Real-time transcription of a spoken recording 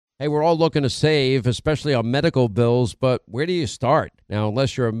Hey, we're all looking to save, especially on medical bills, but where do you start? Now,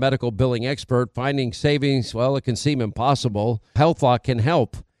 unless you're a medical billing expert, finding savings, well, it can seem impossible. HealthLock can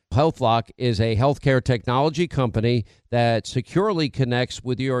help. HealthLock is a healthcare technology company that securely connects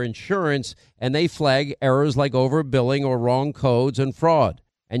with your insurance, and they flag errors like overbilling or wrong codes and fraud.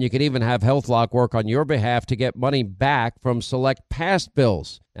 And you can even have HealthLock work on your behalf to get money back from select past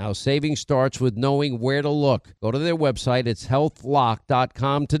bills. Now, saving starts with knowing where to look. Go to their website. It's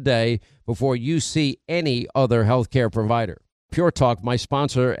healthlock.com today before you see any other healthcare provider. Pure Talk, my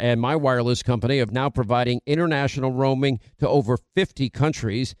sponsor and my wireless company, of now providing international roaming to over 50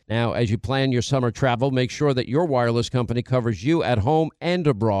 countries. Now, as you plan your summer travel, make sure that your wireless company covers you at home and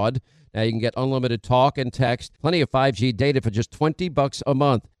abroad. Now, you can get unlimited talk and text, plenty of 5G data for just $20 a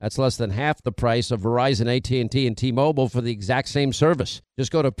month. That's less than half the price of Verizon, AT&T, and T-Mobile for the exact same service.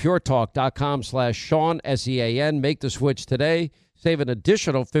 Just go to puretalk.com/Sean, S-E-A-N. Make the switch today. Save an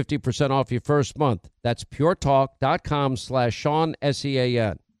additional 50% off your first month. That's puretalk.com/Sean,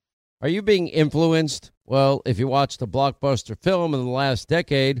 S-E-A-N. Are you being influenced? Well, if you watched a blockbuster film in the last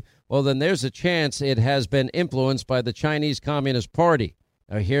decade, well, then there's a chance it has been influenced by the Chinese Communist Party.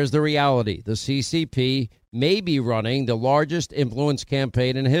 Now, here's the reality. The CCP may be running the largest influence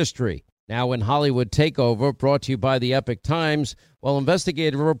campaign in history. Now, in Hollywood Takeover, brought to you by the Epoch Times, well,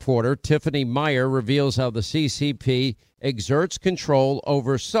 investigative reporter Tiffany Meyer reveals how the CCP exerts control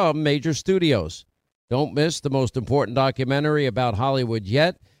over some major studios. Don't miss the most important documentary about Hollywood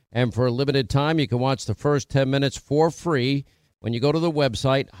yet. And for a limited time, you can watch the first 10 minutes for free when you go to the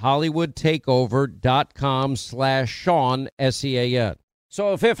website hollywoodtakeover.com/Sean, S-E-A-N.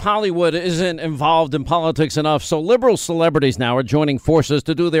 So if Hollywood isn't involved in politics enough, so liberal celebrities now are joining forces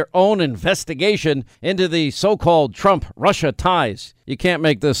to do their own investigation into the so-called Trump-Russia ties. You can't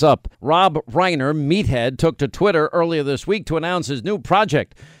make this up. Rob Reiner, Meathead, took to Twitter earlier this week to announce his new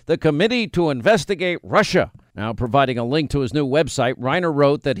project, the Committee to Investigate Russia. Now, providing a link to his new website, Reiner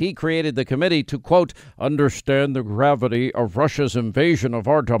wrote that he created the committee to, quote, understand the gravity of Russia's invasion of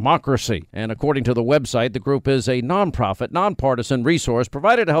our democracy. And according to the website, the group is a nonprofit, nonpartisan resource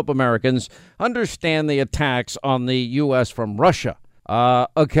provided to help Americans understand the attacks on the U.S. from Russia.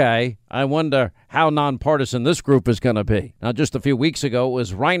 Okay. I wonder how nonpartisan this group is going to be. Now, just a few weeks ago, it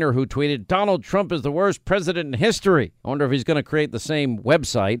was Reiner who tweeted, Donald Trump is the worst president in history. I wonder if he's going to create the same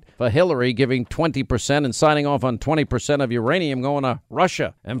website for Hillary, giving 20% and signing off on 20% of uranium going to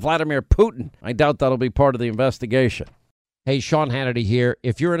Russia and Vladimir Putin. I doubt that'll be part of the investigation. Hey, Sean Hannity here.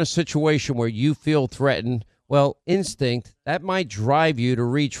 If you're in a situation where you feel threatened, well, instinct, that might drive you to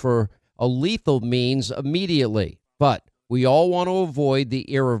reach for a lethal means immediately. But we all want to avoid the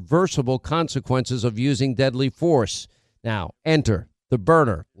irreversible consequences of using deadly force. Now, enter the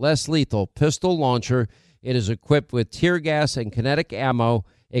Byrna, less lethal pistol launcher. It is equipped with tear gas and kinetic ammo.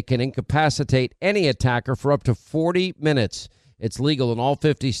 It can incapacitate any attacker for up to 40 minutes. It's legal in all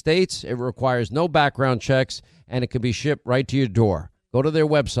 50 states. It requires no background checks, and it can be shipped right to your door. Go to their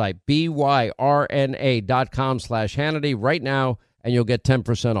website, byrna.com/Hannity right now, and you'll get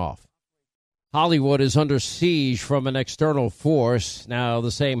 10% off. Hollywood is under siege from an external force. Now,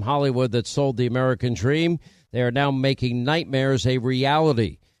 the same Hollywood that sold the American dream, they are now making nightmares a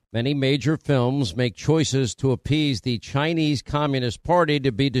reality. Many major films make choices to appease the Chinese Communist Party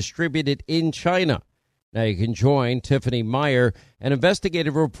to be distributed in China. Now, you can join Tiffany Meyer, an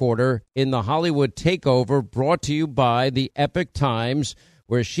investigative reporter in the Hollywood Takeover, brought to you by the Epoch Times,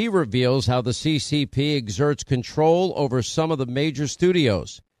 where she reveals how the CCP exerts control over some of the major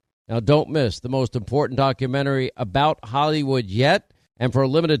studios. Now, don't miss the most important documentary about Hollywood yet. And for a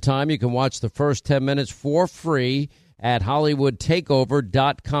limited time, you can watch the first 10 minutes for free at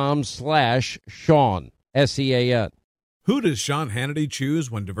hollywoodtakeover.com/Sean, S-E-A-N. Who does Sean Hannity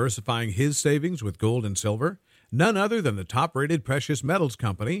choose when diversifying his savings with gold and silver? None other than the top-rated precious metals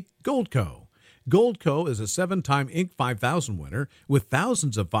company, Goldco. Goldco is a 7-time Inc. 5000 winner with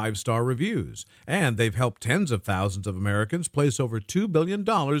thousands of 5-star reviews, and they've helped tens of thousands of Americans place over $2 billion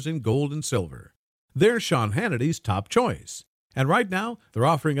in gold and silver. They're Sean Hannity's top choice. And right now, they're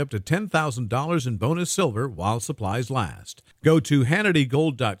offering up to $10,000 in bonus silver while supplies last. Go to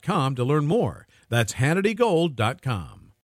HannityGold.com to learn more. That's HannityGold.com.